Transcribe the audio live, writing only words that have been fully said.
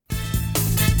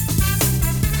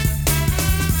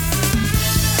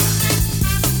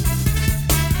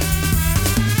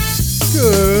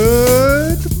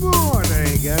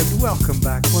and welcome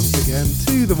back once again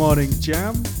to the Morning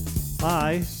Jam.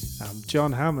 I am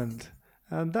John Hammond,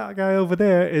 and that guy over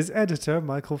there is editor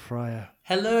Michael Fryer.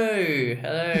 Hello.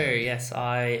 Yes,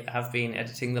 I have been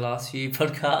editing the last few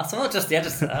podcasts. I'm not just the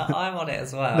editor, I'm on it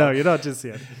as well. No, you're not just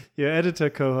the editor. You're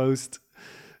editor, co-host.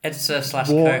 Editor slash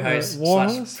co-host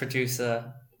slash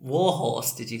producer.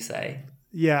 Warhorse, did you say?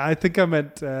 Yeah, I think I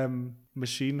meant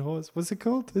machine horse. What's it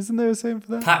called? Isn't there a saying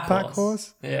for that? Pack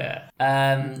horse. Yeah.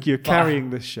 You're carrying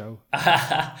this show. But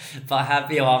I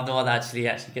have, I'm the one that actually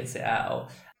gets it out.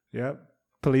 Yep.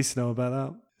 Police know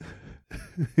about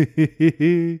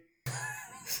that.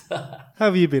 How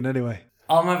have you been anyway?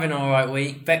 I'm having an alright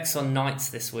week. Beck's on nights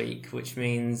this week, which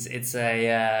means it's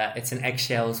an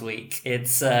eggshells week. I've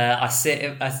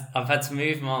had to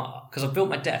move because I built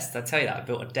my desk. Did I tell you that? I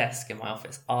built a desk in my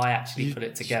office. I actually put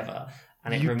it together.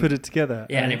 And put it together?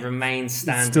 Yeah, and it remains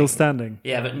standing. It's still standing?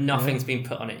 Yeah, but nothing's been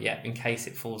put on it yet in case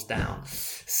it falls down.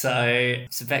 So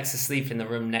Beck's asleep in the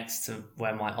room next to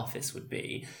where my office would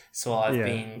be. So I've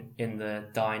been in the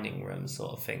dining room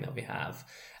sort of thing that we have.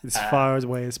 As far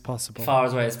away as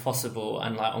possible.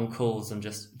 And like on calls, I'm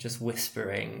just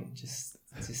whispering, so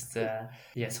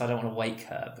I don't want to wake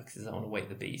her because I don't want to wake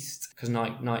the beast. Because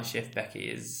night shift Becky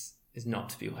is not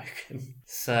to be woken.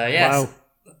 So yes. Wow.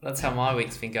 That's how my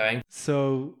week's been going.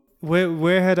 So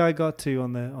where had I got to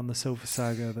on the Sofa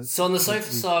Saga? So on the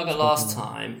Sofa Saga last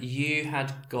time, you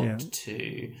had got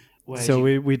to...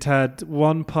 we'd had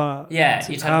one part... Yeah,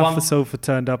 you'd had half the sofa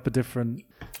turned up a different...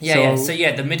 So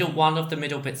the one of the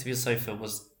middle bits of your sofa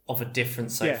was of a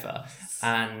different sofa.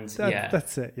 Yeah. And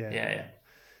that's it, yeah.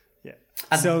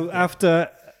 And, so after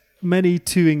many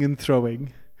toing and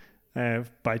throwing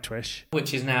by Trish...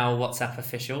 Which is now WhatsApp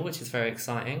official, which is very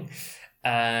exciting...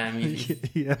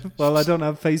 well, I don't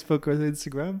have Facebook or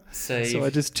Instagram, so I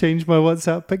just changed my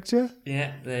WhatsApp picture.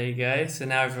 Yeah, there you go. So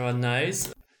now everyone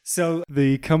knows. So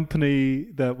the company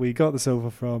that we got the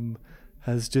sofa from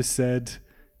has just said,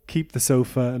 keep the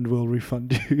sofa and we'll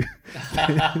refund you.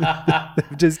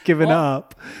 They've just given it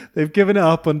up. They've given it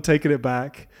up on taking it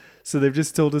back. So they've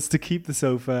just told us to keep the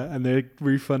sofa and they're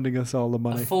refunding us all the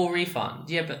money. A full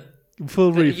refund? Yeah, but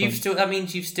refund. That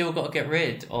means you've still got to get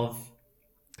rid of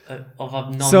a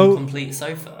non-complete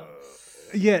sofa.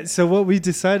 Yeah, so what we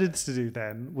decided to do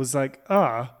then was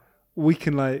we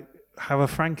can have a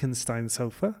Frankenstein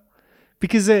sofa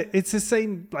because it's the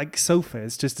same sofa,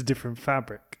 it's just a different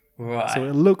fabric. Right. So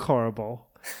it'll look horrible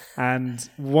and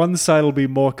one side will be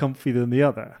more comfy than the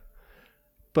other.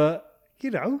 But,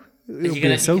 it'll be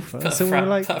a sofa. Put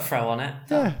a throw on it.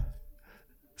 Yeah.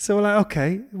 So we're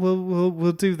okay,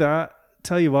 we'll do that.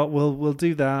 Tell you what, we'll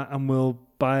do that and we'll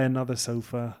buy another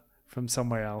sofa from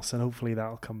somewhere else and hopefully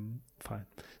that'll come fine.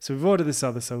 So we've ordered this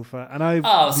other sofa and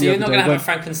so you're not going to have a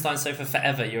Frankenstein sofa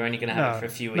forever, you're only going to have it for a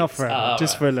few weeks? Not forever,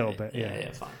 just for a little bit.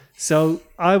 Yeah, fine. So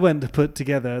I went to put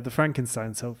together the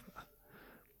Frankenstein sofa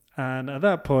and at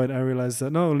that point I realised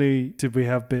that not only did we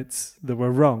have bits that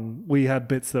were wrong, we had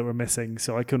bits that were missing,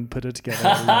 so I couldn't put it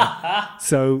together.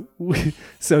 So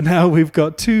now we've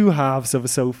got two halves of a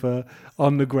sofa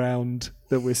on the ground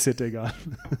that we're sitting on.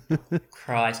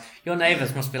 Christ. Your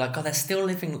neighbours must be like, God, they're still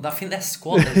living... I think they're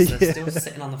squatters. They're still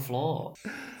sitting on the floor.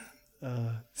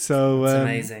 It's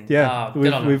amazing. Yeah,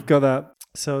 we've got that.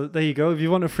 So there you go. If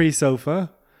you want a free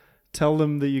sofa, tell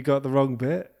them that you got the wrong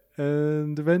bit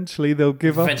and eventually they'll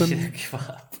give up and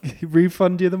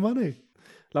refund you the money.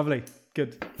 Lovely.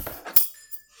 Good.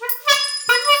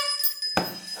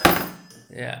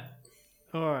 Yeah.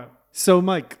 All right. So,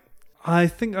 Mike... I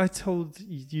think I told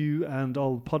you and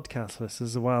all podcast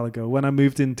listeners a while ago when I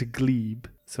moved into Glebe,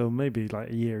 so maybe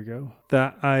a year ago,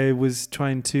 that I was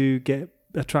trying to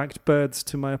attract birds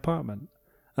to my apartment.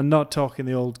 And not talking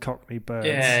the old Cockney birds.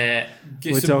 Yeah.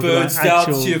 Get some birds down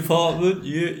to your apartment.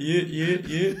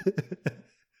 Yeah.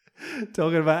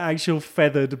 Talking about actual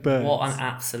feathered birds. What an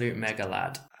absolute mega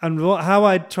lad. And how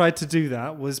I tried to do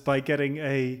that was by getting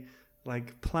a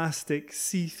plastic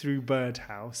see-through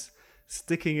birdhouse,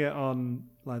 sticking it on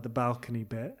the balcony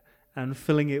bit and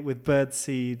filling it with bird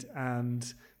seed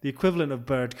and the equivalent of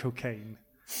bird cocaine.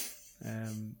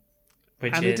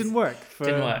 It didn't work.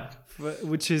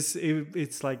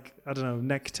 It's I don't know,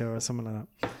 nectar or something like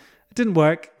that. It didn't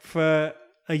work for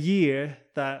a year.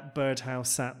 That birdhouse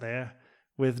sat there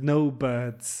with no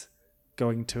birds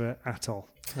going to it at all.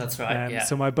 That's right.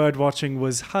 So my bird watching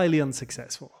was highly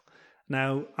unsuccessful.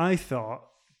 Now I thought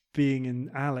being in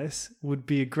Alice would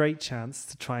be a great chance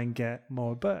to try and get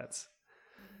more birds.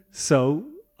 So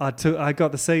I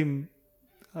got the same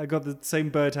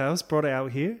birdhouse, brought it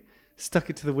out here, stuck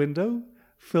it to the window,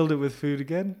 filled it with food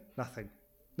again.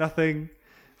 Nothing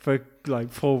for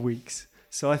 4 weeks.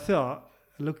 So I thought,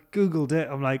 Googled it.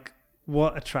 I'm like,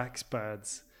 what attracts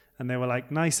birds? And they were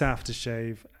like, nice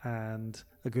aftershave and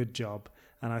a good job.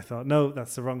 And I thought, no,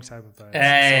 that's the wrong type of bird.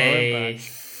 Hey.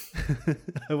 So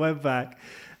I went back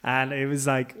and it was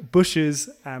like bushes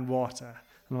and water.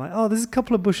 And I'm like, oh, there's a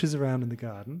couple of bushes around in the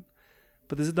garden,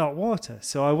 but there's not water.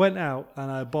 So I went out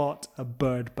and I bought a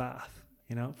bird bath,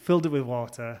 filled it with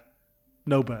water,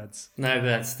 no birds. No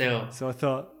birds still. So I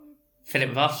thought, fill it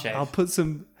with aftershave.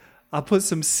 I'll put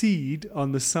some seed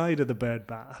on the side of the bird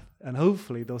bath and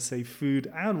hopefully they'll save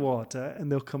food and water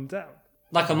and they'll come down.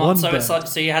 Like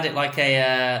so you had it like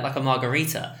a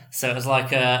margarita. So it was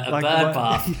like a bird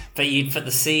bath, but you'd put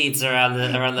the seeds around the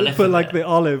lip. Put like the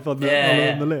olive on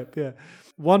the lip. Yeah.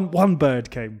 One bird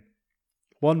came.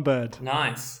 One bird.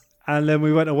 Nice. And then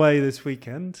we went away this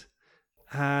weekend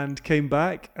and came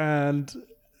back and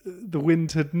the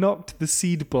wind had knocked the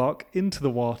seed block into the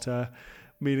water,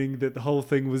 meaning that the whole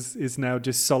thing is now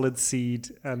just solid seed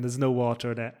and there's no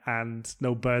water in it and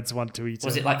no birds want to eat it.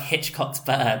 Was it like Hitchcock's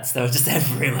birds? They were just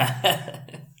everywhere.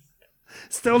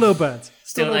 Still no birds.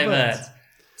 Still no birds.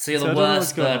 So you're the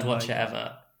worst bird watcher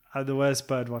ever. I'm the worst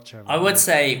bird watcher ever. I would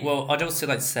say, I'd also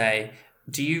like to say,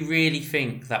 do you really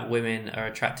think that women are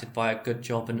attracted by a good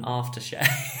job and aftershave?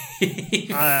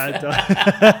 I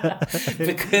don't.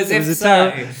 Because it if was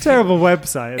so, terrible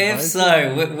website. If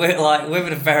so, we're like,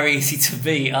 women are very easy to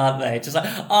beat, aren't they? Just like,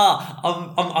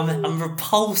 I'm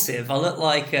repulsive. I look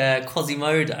like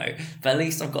Quasimodo, but at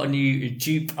least I've got a new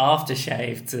dupe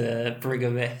aftershave to bring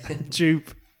them in.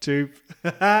 Dupe.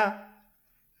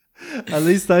 At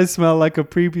least I smell like a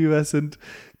prepubescent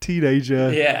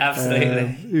teenager. Yeah, absolutely.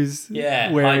 Who's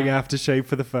wearing aftershave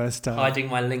for the first time. Hiding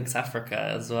my Lynx Africa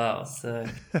as well. So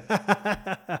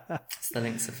it's the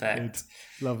Lynx effect.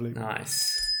 Good. Lovely.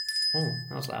 Nice. Oh,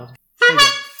 that was loud.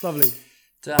 Lovely.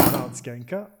 That's getting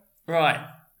cut. Right.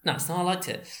 Nice. No, I liked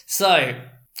it. So,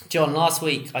 John, last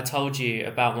week I told you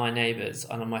about my neighbours,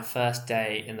 and on my first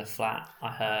day in the flat,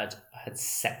 I heard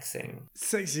sexing.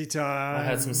 Sexy time. I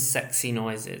heard some sexy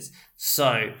noises.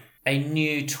 So, a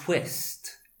new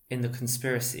twist in the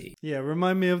conspiracy. Yeah,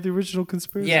 remind me of the original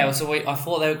conspiracy. Yeah, so I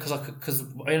thought they were, because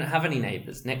I don't have any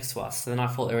neighbours next to us, so then I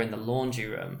thought they were in the laundry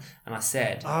room, and I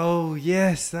said... Oh,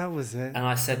 yes, that was it. And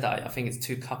I said that I think it's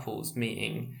two couples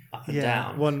meeting up and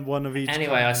down. One of each.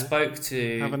 Anyway, I spoke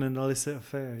to... Having an illicit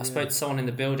affair. I spoke to someone in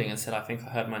the building and said, I think I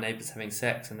heard my neighbours having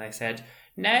sex, and they said...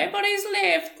 Nobody's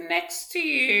lived next to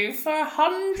you for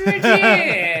 100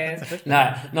 years.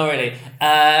 No, not really.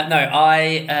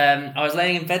 I was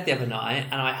laying in bed the other night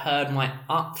and I heard my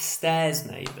upstairs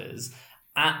neighbours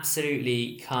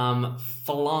absolutely come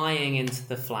flying into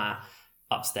the flat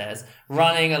upstairs,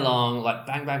 running along like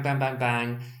bang, bang, bang, bang,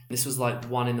 bang. This was like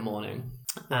 1 a.m.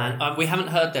 And we haven't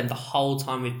heard them the whole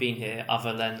time we've been here,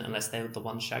 other than unless they were the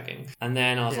ones shagging. And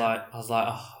then I was like,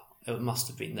 oh, it must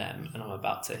have been them, and I'm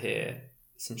about to hear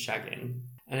some shagging.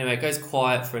 Anyway, it goes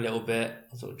quiet for a little bit.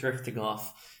 I'm sort of drifting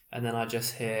off, and then I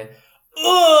just hear,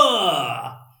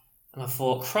 ugh! And I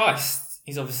thought, Christ,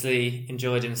 he's obviously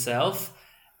enjoyed himself.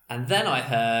 And then I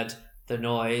heard the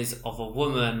noise of a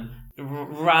woman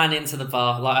ran into the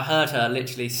bath. Like I heard her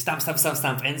literally stamp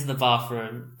into the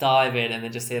bathroom, dive in, and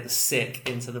then just hear the sick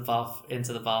into the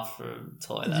bathroom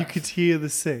toilet. You could hear the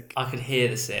sick. I could hear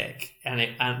the sick,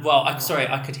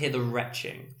 I could hear the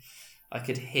retching. I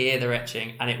could hear the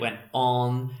retching, and it went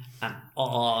on and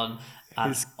on and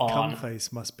His on. cum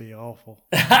face must be awful.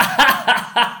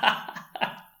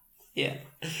 Yeah,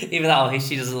 even that,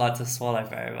 she doesn't like to swallow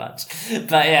very much.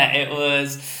 But yeah, it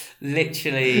was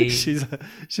literally. She's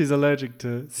allergic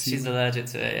to. She's allergic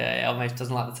to it. Yeah, almost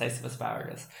doesn't like the taste of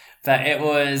asparagus. But it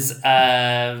was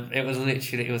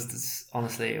literally. It was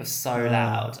honestly. It was so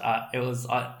loud.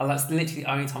 That's literally the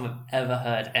only time I've ever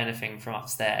heard anything from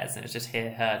upstairs, and it was just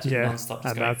her just non-stop.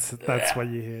 And going, that's what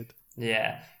you heard.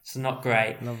 Yeah, it's not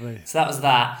great. Lovely. So that was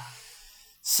that.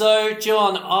 So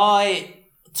John, I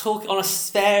talk on a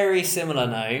very similar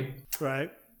note.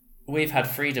 Right. We've had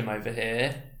freedom over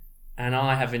here, and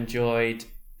I have enjoyed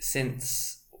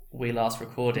since we last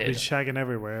recorded. You've been shagging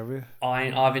everywhere, have you?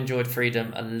 I've enjoyed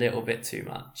freedom a little bit too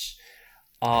much.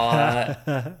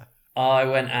 I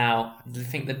went out, I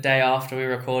think the day after we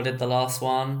recorded the last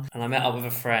one, and I met up with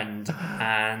a friend,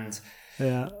 and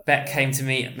Beck came to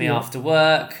meet me after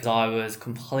work. I was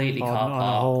completely on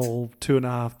a whole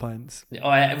 2.5 pints.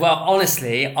 Well,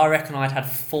 honestly, I reckon I'd had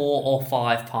 4 or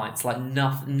 5 pints, like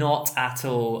not at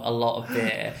all a lot of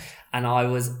beer, and I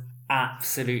was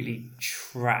absolutely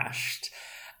trashed.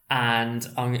 And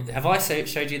have I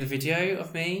showed you the video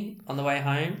of me on the way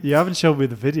home? You haven't shown me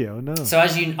the video, no. So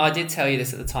I did tell you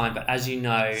this at the time, but as you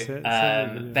know,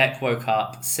 Beck woke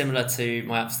up, similar to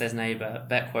my upstairs neighbour.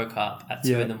 Beck woke up at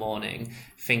 2 a.m,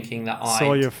 thinking that I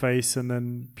saw your face and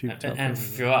then puked up and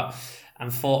threw up,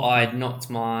 and thought I'd knocked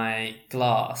my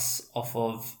glass off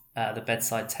of the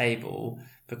bedside table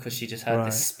because she just heard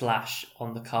this splash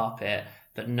on the carpet.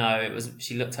 But no, it was.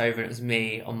 She looked over and it was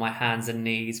me on my hands and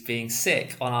knees being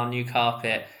sick on our new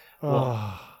carpet.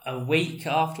 A week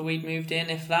after we'd moved in,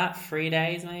 if that, 3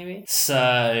 days maybe.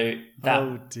 So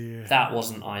that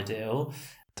wasn't ideal.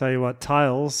 Tell you what,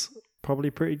 tiles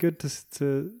probably pretty good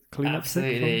to clean up.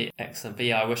 Absolutely excellent. But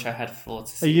yeah, I wish I had floor to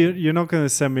see. You're not going to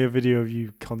send me a video of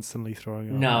you constantly throwing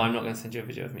up? No, I'm not going to send you a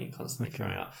video of me constantly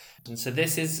throwing up. And so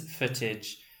this is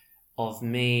footage of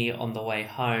me on the way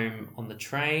home on the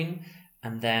train.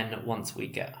 And then once we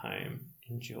get home,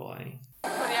 enjoy.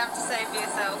 What do you have to say for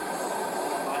yourself?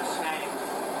 I'm ashamed.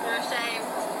 You're ashamed?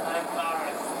 I'm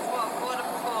embarrassed. What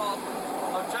for?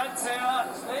 I've drank too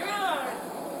much. Leave me alone.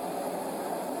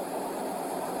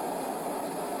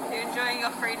 Are you enjoying your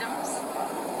freedoms?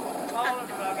 Hold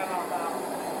the fucking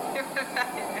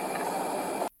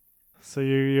So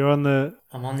you're on the...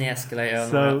 I'm on the escalator on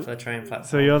the way up to the train platform.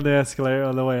 So you're on the escalator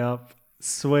on the way up,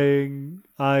 swaying,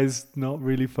 eyes not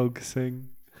really focusing,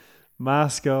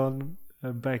 mask on,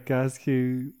 and Beck asks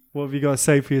you, what have you got to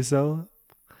say for yourself?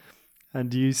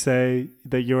 And you say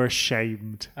that you're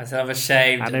ashamed. I said I'm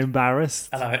ashamed. And embarrassed.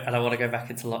 And I want to go back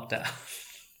into lockdown.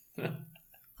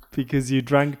 Because you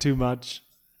drank too much.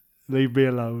 Leave me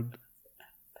alone.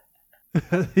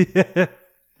 Yeah.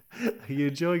 Are you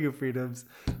enjoying your freedoms?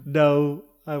 No,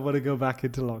 I want to go back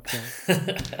into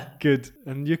lockdown. Good.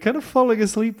 And you're kind of falling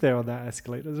asleep there on that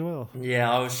escalator as well. Yeah,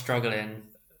 I was struggling.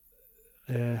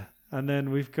 Yeah. And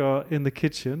then we've got in the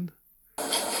kitchen.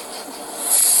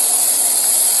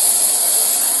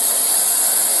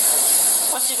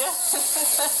 What you do?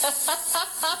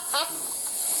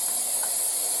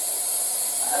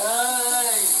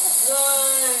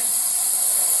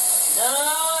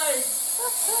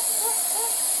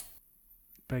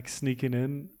 Beck sneaking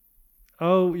in.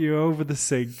 Oh, you're over the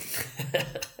sink.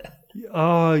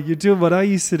 Oh, you're doing what I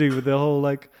used to do with the whole,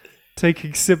 like,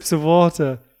 taking sips of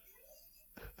water.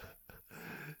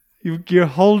 You're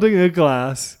holding a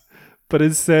glass, but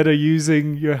instead of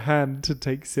using your hand to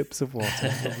take sips of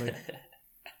water.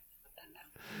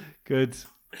 Good.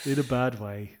 In a bad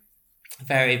way.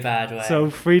 Very bad way.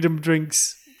 So freedom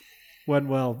drinks went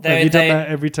well. Have you done that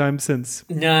every time since?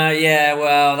 No, yeah,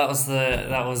 well, that was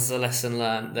the lesson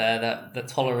learned there. That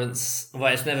tolerance.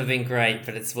 Well, it's never been great,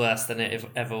 but it's worse than it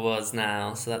ever was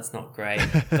now. So that's not great.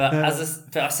 But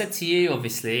but I said to you,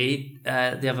 obviously,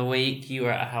 the other week you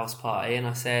were at a house party, and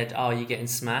I said, "Oh, you're getting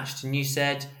smashed," and you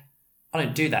said, "I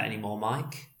don't do that anymore,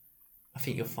 Mike. I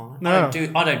think you're fine. No.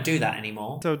 I don't do that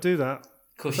anymore." Don't do that.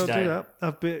 Of course you don't. Do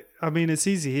that. I mean, it's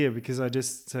easy here because I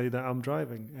just say that I'm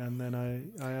driving, and then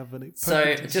I have an.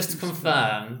 So just to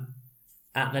confirm,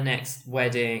 at the next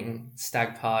wedding,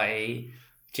 stag party,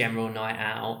 general night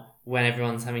out, when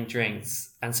everyone's having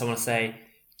drinks, and someone will say,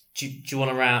 "Do you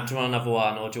want a round? Do you want another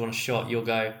one, or do you want a shot?" You'll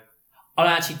go, "I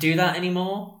don't actually do that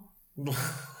anymore."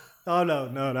 Oh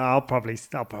no! I'll probably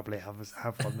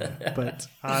have one there, but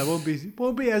I won't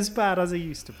be as bad as I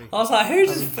used to be. I was like, who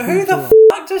the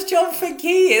fuck does John think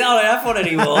he is? I don't have one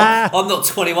anymore. I'm not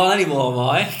 21 anymore,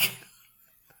 Mike.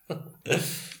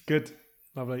 Good,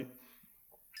 lovely.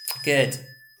 Good,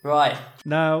 right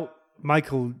now,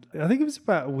 Michael. I think it was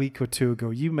about a week or two ago.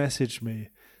 You messaged me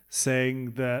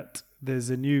saying that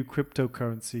there's a new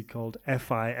cryptocurrency called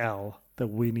FIL that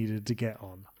we needed to get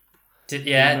on. I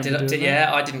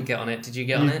didn't get on it. Did you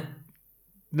get on it?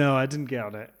 No, I didn't get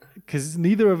on it because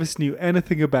neither of us knew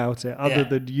anything about it other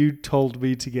than you told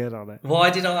me to get on it. Why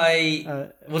did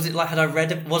I? Was it like had I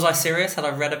read it? Was I serious? Had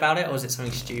I read about it, or was it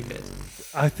something stupid?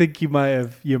 I think you might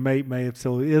have. Your mate may have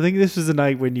told you. I think this was the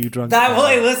night when you drank. That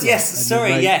what it was. Yes,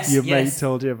 sorry. Your mate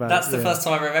told you about. That's the first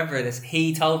time I remember this.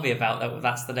 He told me about that.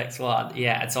 That's the next one.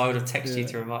 Yeah, and so I would have texted you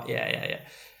to remind. Yeah.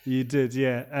 You did,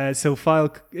 yeah. So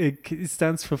it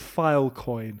stands for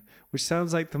Filecoin, which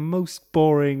sounds like the most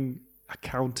boring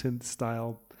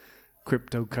accountant-style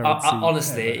cryptocurrency.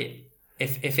 Honestly,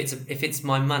 if it's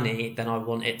my money, then I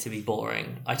want it to be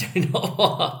boring. I do not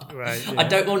want. Right. Yeah, I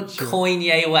don't want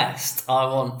Kanye West. I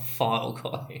want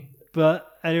Filecoin.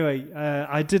 But anyway,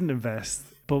 I didn't invest.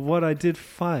 But what I did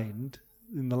find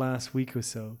in the last week or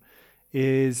so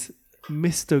is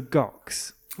Mr.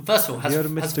 Gox. First of all, has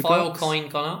Filecoin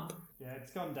gone up? Yeah,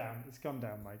 it's gone down. It's gone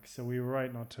down, Mike. So we were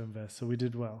right not to invest. So we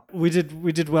did well. We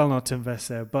did well not to invest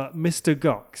there. But Mr.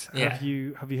 Gox, Yeah. have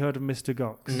you heard of Mr.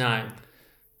 Gox? No.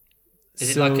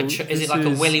 Is So it like this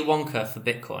a Willy Wonka for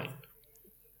Bitcoin?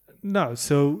 No.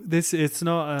 So it's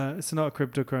not a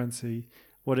cryptocurrency.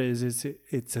 What it is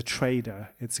it's a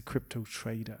trader. It's a crypto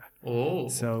trader. Oh.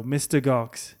 So Mr.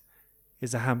 Gox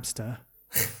is a hamster,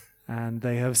 and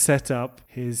they have set up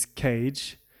his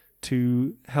cage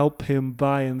to help him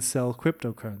buy and sell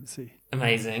cryptocurrency.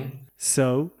 Amazing.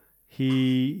 So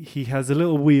he has a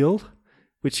little wheel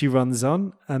which he runs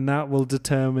on, and that will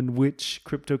determine which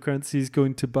cryptocurrency he's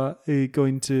going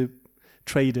to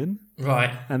trade in.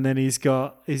 Right. And then he's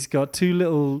got two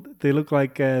little, they look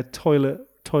like toilet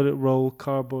roll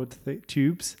cardboard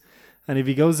tubes. And if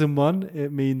he goes in one,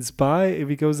 it means buy. If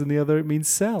he goes in the other, it means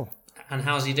sell. And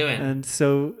how's he doing? And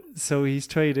so he's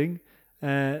trading.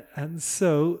 And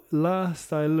so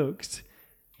last I looked,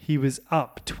 he was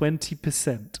up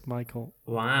 20%, Michael.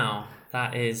 Wow.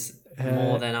 That is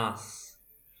more than us.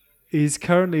 He's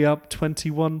currently up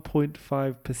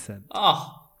 21.5%.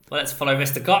 Oh, well, let's follow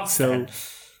Mr. Gox So then.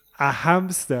 a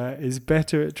hamster is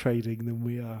better at trading than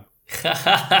we are.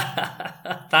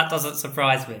 That doesn't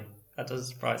surprise me.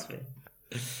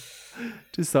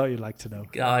 Just thought you'd like to know.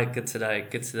 Oh, good to know.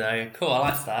 Cool, I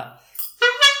like that.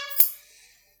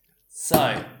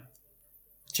 So,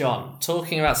 John,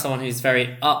 talking about someone who's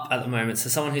very up at the moment, so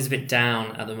someone who's a bit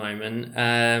down at the moment,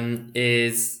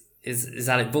 is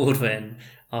Alec Baldwin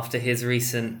after his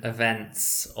recent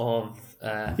events of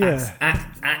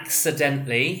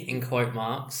accidentally, in quote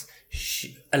marks,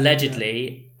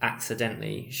 allegedly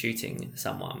accidentally shooting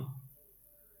someone.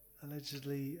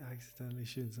 Allegedly accidentally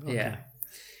shoots. Okay. Yeah.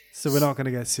 So we're not going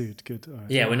to get sued. Good. All right.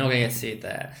 Yeah, we're not going to get sued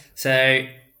there. So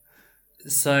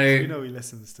You know he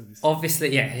listens to this.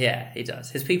 obviously, yeah, he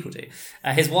does. His people do.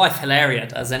 His wife, Hilaria,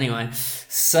 does anyway.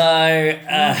 So,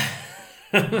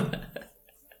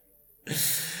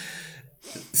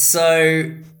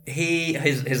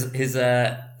 his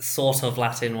sort of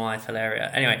Latin wife, Hilaria.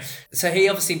 Anyway, so he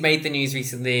obviously made the news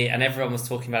recently, and everyone was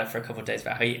talking about it for a couple of days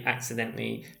about how he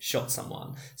accidentally shot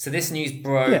someone. So this news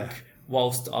broke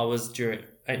whilst I was during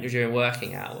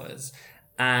working hours.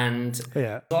 And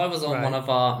so I was on one of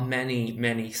our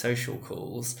many social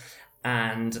calls,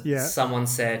 and someone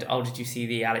said, "Oh, did you see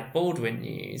the Alec Baldwin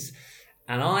news?"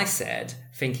 And I said,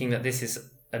 thinking that this is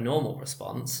a normal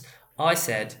response, I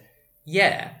said,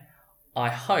 "Yeah, I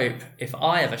hope if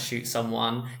I ever shoot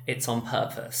someone, it's on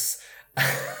purpose."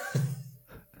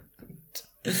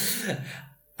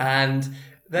 And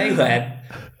they went,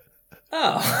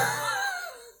 "Oh."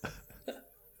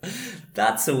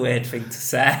 That's a weird thing to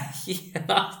say. And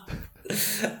I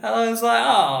was like,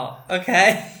 oh,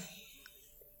 okay.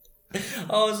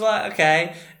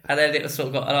 And then it was sort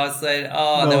of got, and I was saying,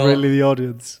 oh, not really the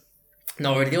audience.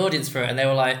 Not really the audience for it. And they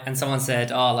were like, and someone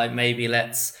said, oh, like maybe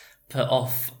let's put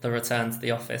off the return to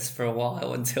the office for a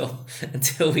while until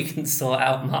we can sort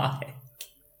out Mike.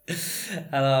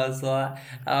 And I was like,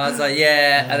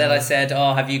 yeah. And then I said,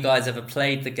 oh, have you guys ever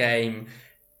played the game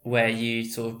where you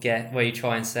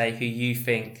try and say who you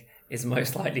think is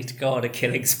most likely to go on a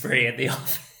killing spree in the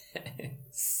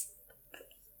office?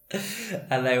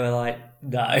 And they were like,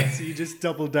 no. So you just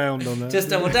doubled down on it. Just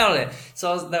doubled down on it.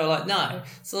 So they were like, no.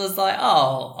 So I was like,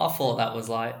 oh, I thought that was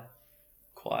like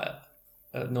quite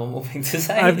a normal thing to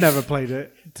say. I've never played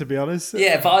it, to be honest.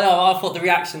 Yeah, but I thought the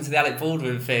reaction to the Alec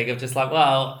Baldwin thing of just like,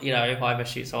 well, if I ever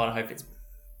shoot someone, I hope it's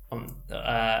on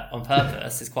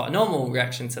purpose. Is quite a normal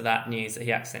reaction to that news that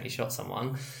he accidentally shot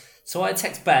someone. So I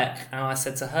text back and I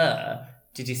said to her,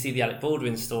 did you see the Alec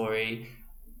Baldwin story?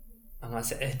 And I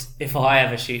said, if I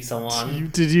ever shoot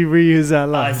someone, did you reuse that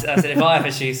line? I said, if I ever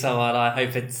shoot someone, I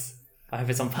hope it's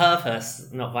on purpose,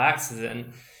 not by accident.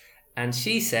 And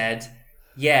she said,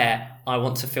 yeah, I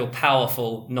want to feel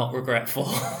powerful, not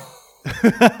regretful.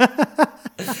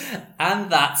 And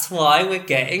that's why we're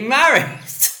getting married.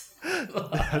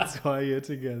 That's why you're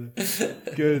together.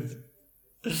 Good.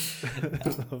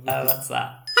 That's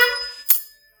that.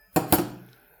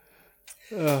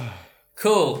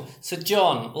 Cool. So,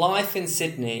 John, life in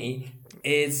Sydney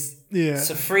is... Yeah.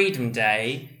 So, Freedom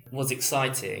Day was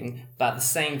exciting, but at the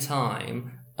same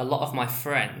time, a lot of my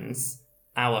friends,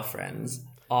 our friends,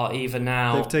 are either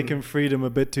now... They've taken freedom a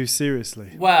bit too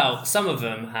seriously. Well, some of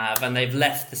them have, and they've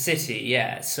left the city,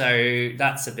 yeah. So,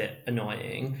 that's a bit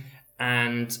annoying.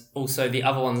 And also the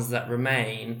other ones that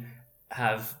remain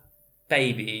have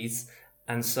babies.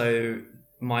 And so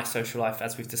my social life,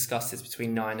 as we've discussed, is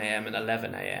between 9 a.m. and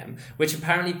 11 a.m., which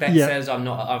apparently Beck says I've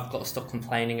got to stop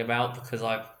complaining about because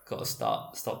I've got to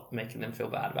stop making them feel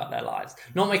bad about their lives.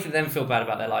 Not making them feel bad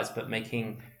about their lives, but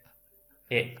making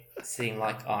it seem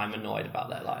like I'm annoyed about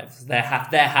their lives. Their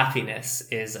happiness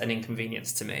is an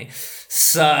inconvenience to me.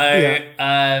 So,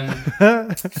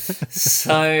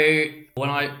 so when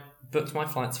I booked my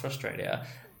flights for Australia,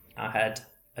 I had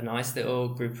a nice little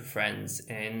group of friends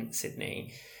in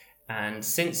Sydney, and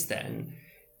since then,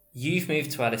 you've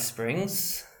moved to Alice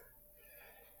Springs.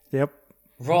 Yep.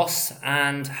 Ross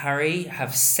and Harry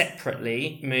have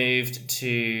separately moved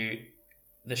to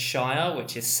the Shire,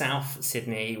 which is South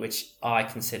Sydney, which I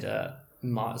consider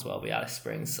might as well be Alice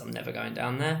Springs. I'm never going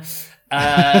down there.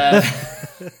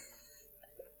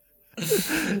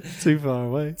 Too far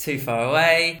away. Too far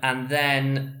away. And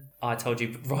then I told you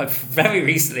very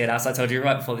recently, and I told you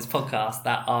right before this podcast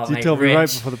that our You mate told me Rich right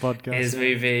before the podcast. is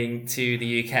moving to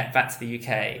the UK, back to the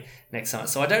UK next summer.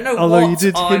 So I don't know Although what you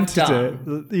did I've hinted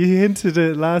done. it. You hinted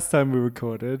it last time we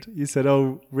recorded. You said,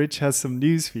 "Oh, Rich has some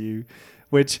news for you,"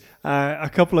 which a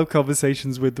couple of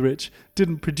conversations with Rich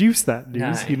didn't produce that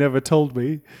news. No. He never told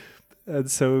me, and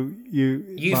so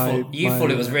You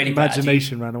thought it was really bad.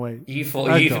 imagination ran away. You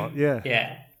thought I you thought, yeah.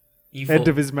 yeah. You End thought,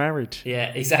 of his marriage.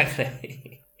 yeah,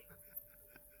 exactly.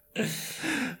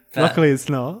 But Luckily, it's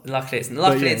not. luckily it's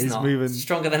he's not moving-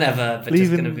 stronger than ever. But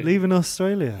just gonna be Leaving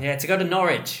Australia. yeah to go to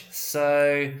Norwich.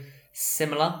 So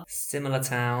similar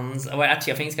towns. Oh wait,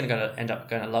 actually, I think he's going to end up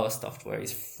going to Lowestoft, where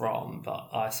he's from. But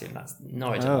I assume that's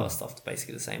Norwich and Oh. Lowestoft,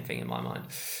 basically the same thing in my mind.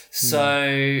 So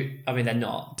I mean, they're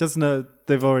not. Doesn't know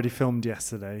they've already filmed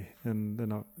yesterday, and they're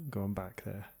not going back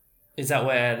there. Is that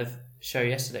where the show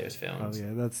yesterday was filmed? Oh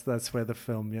yeah, that's where the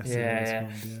film yesterday was Yeah.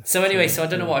 filmed. Yeah. So anyway, so I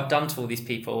don't know what I've done to all these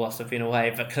people whilst I've been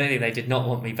away, but clearly they did not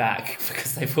want me back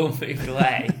because they've all moved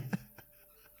away.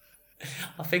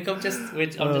 I think I'm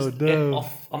no.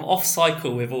 I'm off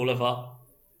cycle with all of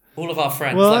our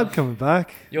friends. Well, Like, I'm coming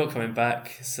back. you're coming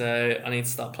back, so I need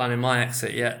to start planning my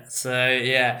exit yet. So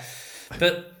yeah,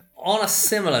 but on a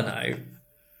similar note,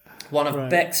 one of Right.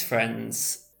 Beck's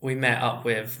friends we met up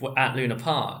with at Luna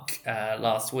Park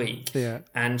last week, Yeah.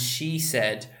 and she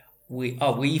said we've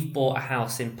bought a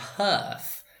house in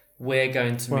Perth. We're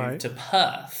going to move Right. to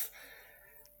Perth.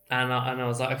 And I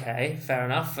was like, okay, fair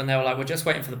enough. And they were like, we're just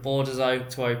waiting for the borders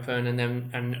to open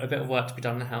and a bit of work to be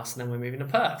done in the house, and then we're moving to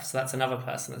Perth. So that's another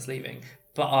person that's leaving.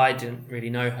 But I didn't really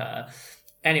know her.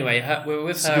 Anyway, we were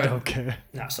with So her. you don't care.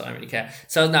 No, so I don't really care.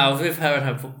 So no, I was with her and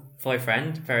her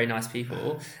boyfriend, very nice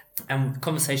people. And the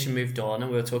conversation moved on, and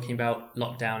we were talking about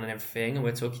lockdown and everything, and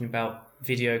we were talking about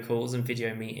video calls and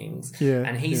video meetings. Yeah,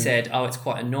 And he yeah. said, oh, it's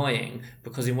quite annoying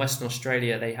because in Western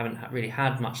Australia, they haven't really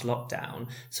had much lockdown.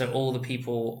 So all the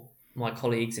people, my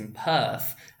colleagues in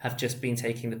Perth, have just been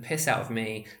taking the piss out of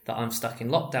me that I'm stuck in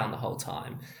lockdown the whole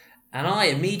time. And I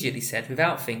immediately said,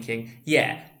 without thinking,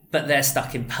 yeah, but they're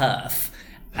stuck in Perth.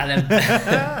 And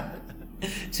then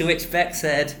to which Beck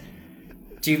said,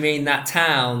 do you mean that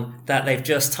town that they've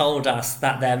just told us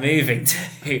that they're moving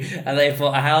to and they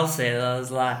bought a house in? And I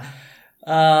was like,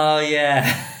 oh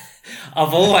yeah,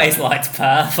 I've always liked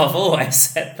Perth. I've always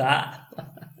said that.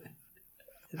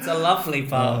 It's a lovely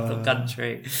part of the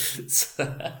country.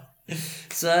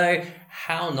 So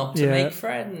how not to Yeah. make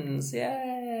friends?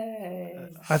 Yay.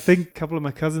 I think a couple of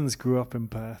my cousins grew up in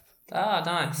Perth. Ah,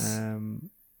 nice.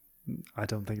 I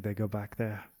don't think they go back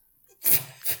there.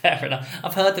 Fair enough.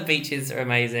 I've heard the beaches are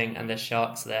amazing and there's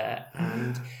sharks there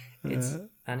and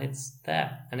it's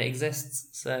there and it exists.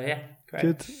 So yeah, great.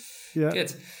 Good. Yeah.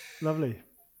 Good. Lovely.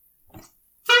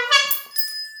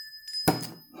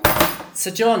 So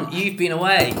John, you've been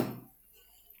away.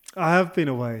 I have been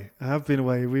away.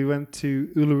 We went to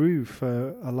Uluru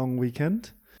for a long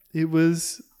weekend. It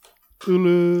was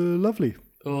lovely.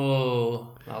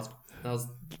 Oh, that was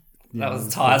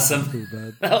it tiresome. pretty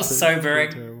bad. That was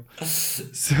sobering.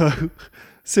 Terrible.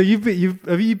 So you've been to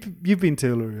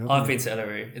Uluru? haven't I've you? been to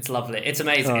Uluru. It's lovely. It's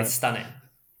amazing. Right. It's stunning.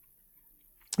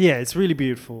 Yeah, it's really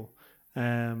beautiful.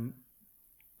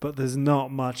 But there's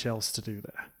not much else to do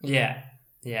there.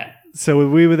 Yeah. So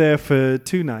we were there for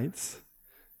 2 nights.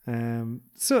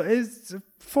 So it's a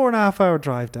 4.5 hour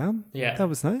drive down. Yeah. That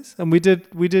was nice. And we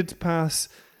did pass.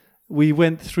 We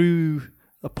went through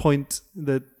a point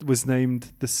that was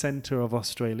named the centre of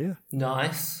Australia.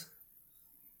 Nice.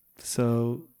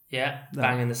 So Yeah. that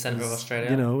Bang in the centre of was,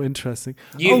 Australia. interesting.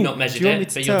 You've Oh, not do measured you want me it,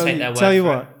 to but you'll tell take you- their word tell you for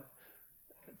what.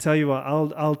 it. Tell you what.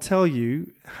 I'll tell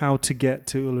you how to get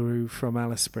to Uluru from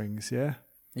Alice Springs. Yeah.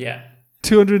 Yeah.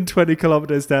 220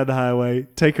 kilometers down the highway.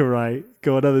 Take a right.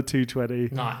 Go another 220.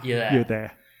 No, you're there. You're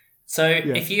there. So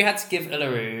if you had to give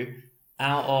Uluru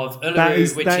out of Uluru,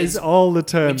 That is all the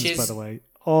turns, which is- by the way.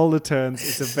 All the turns.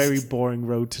 It's a very boring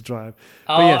road to drive.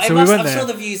 Oh, But yeah, so we went I'm there. sure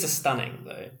the views are stunning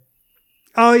though.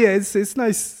 Oh yeah, it's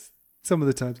nice. Some of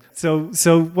the times.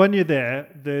 So when you're there,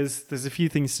 there's a few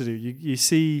things to do. You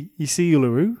see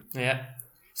Uluru. Yeah.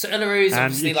 So Uluru is And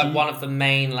obviously if like you- one of the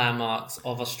main landmarks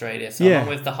of Australia. So Yeah. along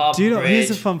with the Harbour Do you know? Bridge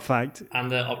Here's a fun fact. and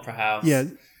the Opera House. Yeah,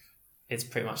 It's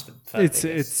pretty much the third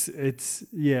biggest. it's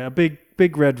a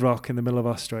big red rock in the middle of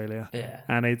Australia, Yeah.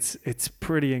 and it's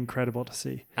pretty incredible to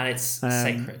see. And it's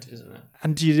sacred, isn't it?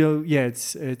 And do you know? Yeah,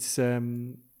 it's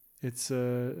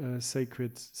a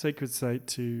sacred site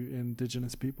to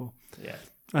Indigenous people, Yeah.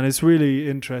 and it's really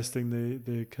interesting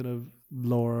the kind of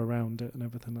lore around it and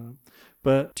everything like that.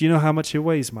 But do you know how much it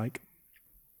weighs, Mike?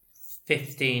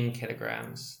 15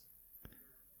 kilograms.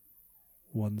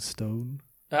 1 stone.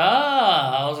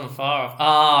 Ah, I wasn't far off.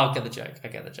 I get the joke.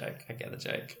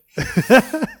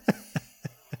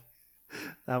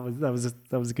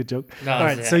 That was a good joke. No, All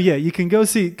right, yeah. so yeah, you can go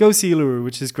see Uluru,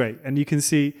 which is great, and you can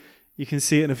see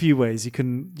it in a few ways. You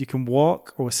can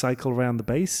walk or cycle around the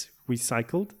base. We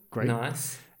cycled, great.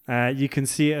 Nice. You can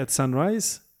see it at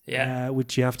sunrise, Yeah.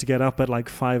 which you have to get up at like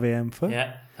 5 a.m. for.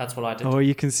 Yeah, that's what I did. Or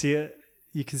you can see it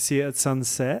at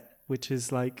sunset, which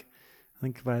is like I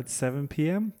think about 7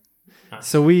 p.m. Nice.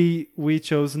 So we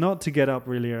chose not to get up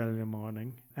really early in the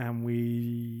morning, and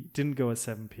we didn't go at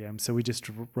 7 p.m. So we just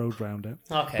rode round it.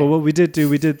 Okay. But what we did do,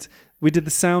 we did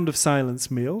the Sound of Silence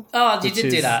meal. Oh, you which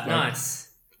did do is that. like- Nice.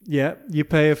 Yeah, you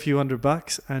pay a few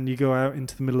 $100 and you go out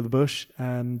into the middle of the bush,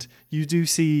 and you do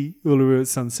see Uluru at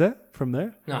sunset from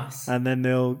there. Nice. And then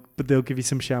they'll give you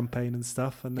some champagne and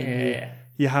stuff, and then Yeah.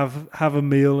 you have a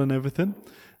meal and everything,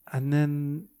 and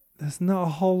then there's not a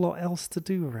whole lot else to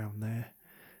do around there,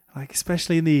 like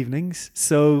especially in the evenings.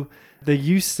 So there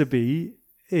used to be,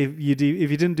 if you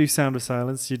didn't do Sound of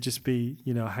Silence, you'd just be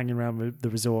hanging around the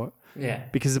resort, Yeah.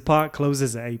 because the park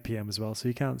closes at 8 p.m. as well, so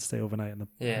you can't stay overnight in the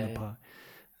Yeah. park.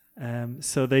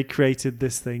 So they created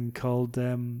this thing called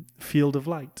Field of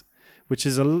Light, which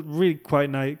is a really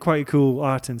quite a cool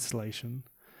art installation.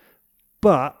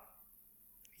 But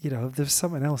if there's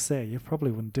something else there, you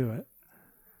probably wouldn't do it.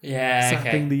 Yeah. It's that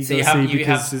Okay. thing that you So go you have- see you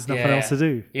because have- there's nothing yeah. else to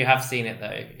do. You have seen it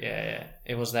though. Yeah.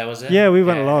 It was there, was it? Yeah, we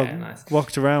went Yeah, along, yeah, nice.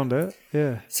 walked around it.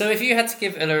 Yeah. So if you had to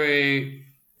give Uluru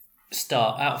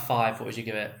star out of 5, what would you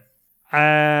give it?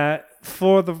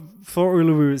 For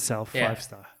Uluru itself, Yeah. 5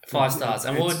 star. 5 stars.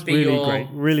 And what It's would be really your great,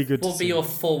 really good? What to would be see. your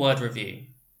 4-word review?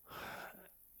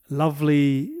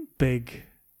 Lovely big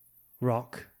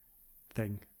rock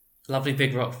thing? Lovely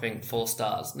big rock thing, 4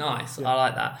 stars. Nice. I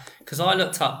like that. Because I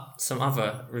looked up some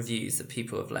other reviews that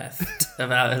people have left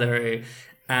about Uluru,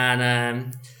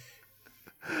 and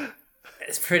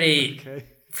it's pretty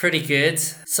good.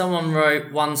 Someone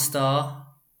wrote 1 star,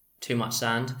 too much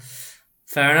sand.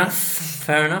 Fair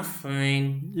enough. I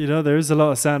mean, There is a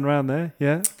lot of sand around there.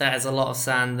 Yeah, that is a lot of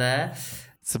sand there.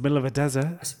 it's the middle of a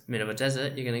desert. It's middle of a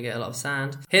desert, you're going to get a lot of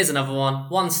sand. Here's another one,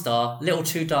 1 star, little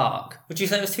too dark. Would you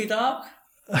say it was too dark?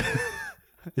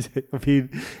 I mean,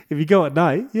 if you go at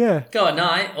night, yeah. Go at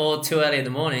night or too early in the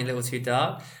morning, a little too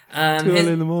dark. Too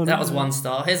early in the morning. That was 1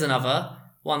 star. Here's another,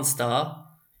 1 star.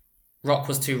 Rock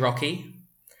was too rocky,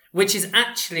 which is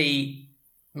actually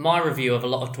my review of a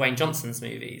lot of Dwayne Johnson's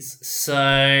movies. So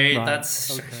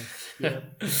that's Okay. Yeah.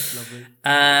 Lovely.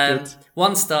 Good.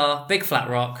 1 star, big flat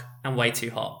rock, and way too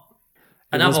hot.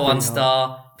 It was Another 1 pretty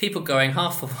star, people going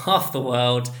half the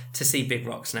world to see big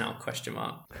rocks now? ?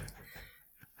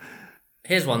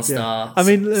 Here's 1 star. I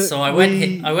mean, so I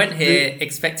went here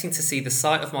expecting to see the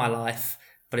sight of my life,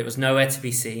 but it was nowhere to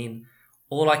be seen.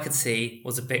 All I could see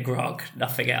was a big rock,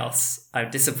 nothing else. I'm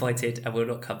disappointed and will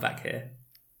not come back here.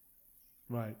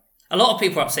 Right. A lot of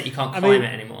people are upset you can't climb mean-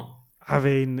 it anymore. I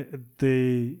mean,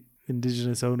 the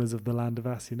indigenous owners of the land have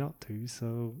asked you not to,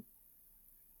 so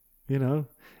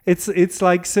it's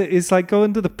like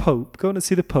going to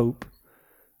see the Pope,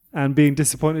 and being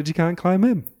disappointed you can't climb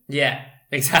him. Yeah,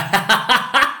 exactly.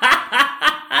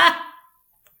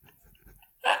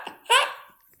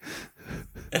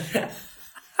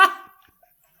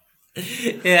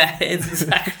 Yeah, it's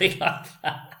exactly like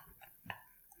that.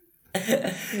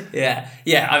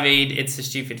 Yeah. I mean, it's a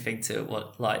stupid thing to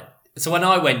So when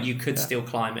I went, you could still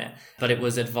climb it, but it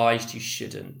was advised you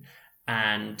shouldn't.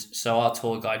 And so our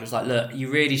tour guide was like, "Look,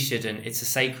 you really shouldn't. It's a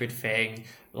sacred thing.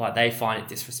 Like they find it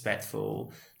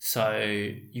disrespectful. So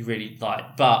you really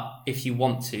but if you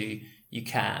want to, you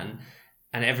can."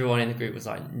 And everyone in the group was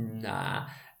like, "Nah."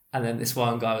 And then this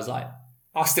one guy was like,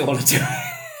 "I still want to do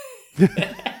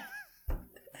it."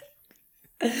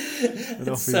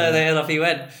 Then off he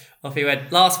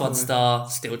went. Last 1 star,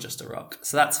 still just a rock.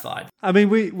 So that's fine. I mean,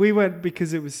 we went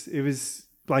because it was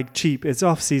like cheap. It's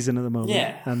off season at the moment,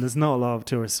 Yeah. and there's not a lot of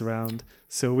tourists around.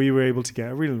 So we were able to get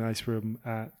a really nice room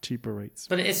at cheaper rates.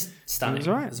 But it is stunning It was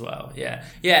alright. as well. Yeah.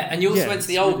 Yeah. And you also Yeah, went to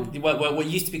the it's old, what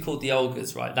used to be called the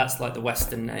Olgas, right? That's like the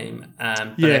Western name.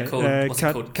 But they're called, what's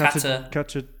it called? Kata.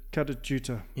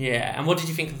 Katajuta. Yeah. And what did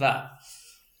you think of that?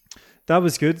 That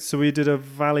was good. So we did a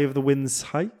Valley of the Winds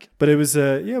hike, but it was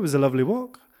a lovely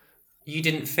walk. You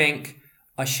didn't think,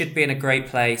 I should be in a great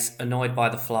place, annoyed by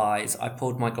the flies. I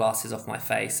pulled my glasses off my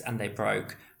face and they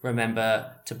broke.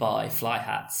 Remember to buy fly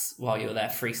hats while you're there,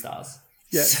 3 stars.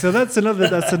 Yeah, so that's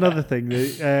another thing.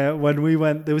 When we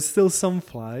went, there was still some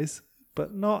flies,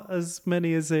 but not as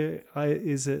many as it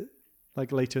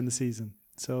like later in the season.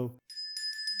 So,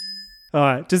 all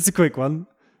right, just a quick one,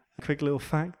 a quick little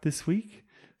fact this week.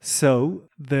 So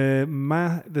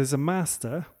there's a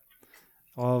master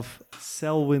of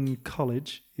Selwyn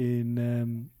College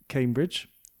in Cambridge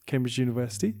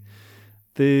University.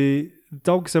 The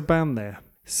dogs are banned there.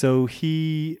 So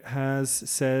he has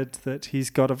said that he's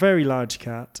got a very large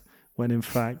cat when in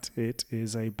fact it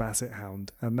is a basset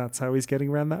hound. And that's how he's getting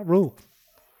around that rule.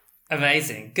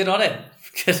 Amazing. Good on him.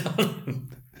 Good on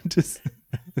him. Just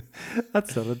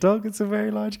that's not a dog, it's a very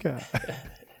large cat.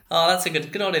 Oh, that's a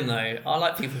good on him though. I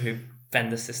like people who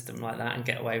bend the system like that and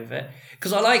get away with it.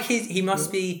 Because I like he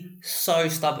must be so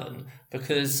stubborn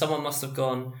because someone must have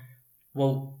gone,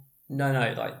 well, no,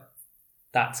 like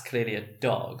that's clearly a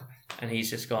dog. And he's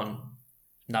just gone,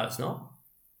 no, it's not.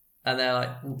 And they're like,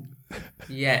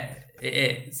 yeah,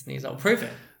 it is. And he's like, prove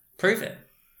it.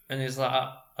 And he's like,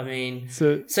 I mean,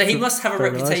 so he must have a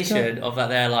reputation of that.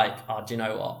 They're like, oh, do you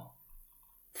know what?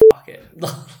 Fuck it.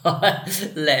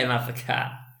 Let him have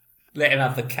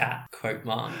the cat. Quote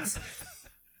marks.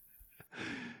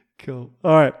 Cool.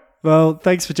 All right. Well,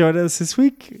 thanks for joining us this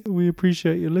week. We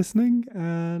appreciate you listening.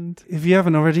 And if you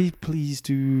haven't already, please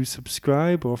do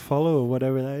subscribe or follow or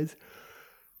whatever that is.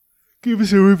 Give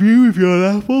us a review if you're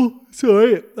on Apple.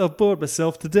 Sorry, I've bored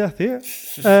myself to death here.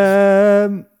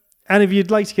 And if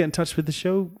you'd like to get in touch with the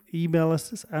show, email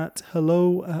us at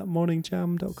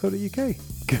hello@morningjam.co.uk.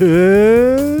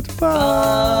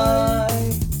 Goodbye.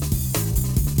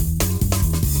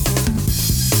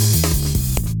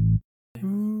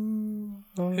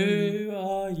 Bye. Who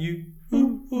are you?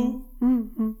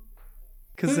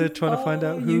 Because they're trying to find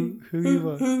out who you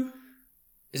are.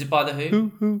 Is it by the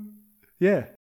Who? Who? Yeah.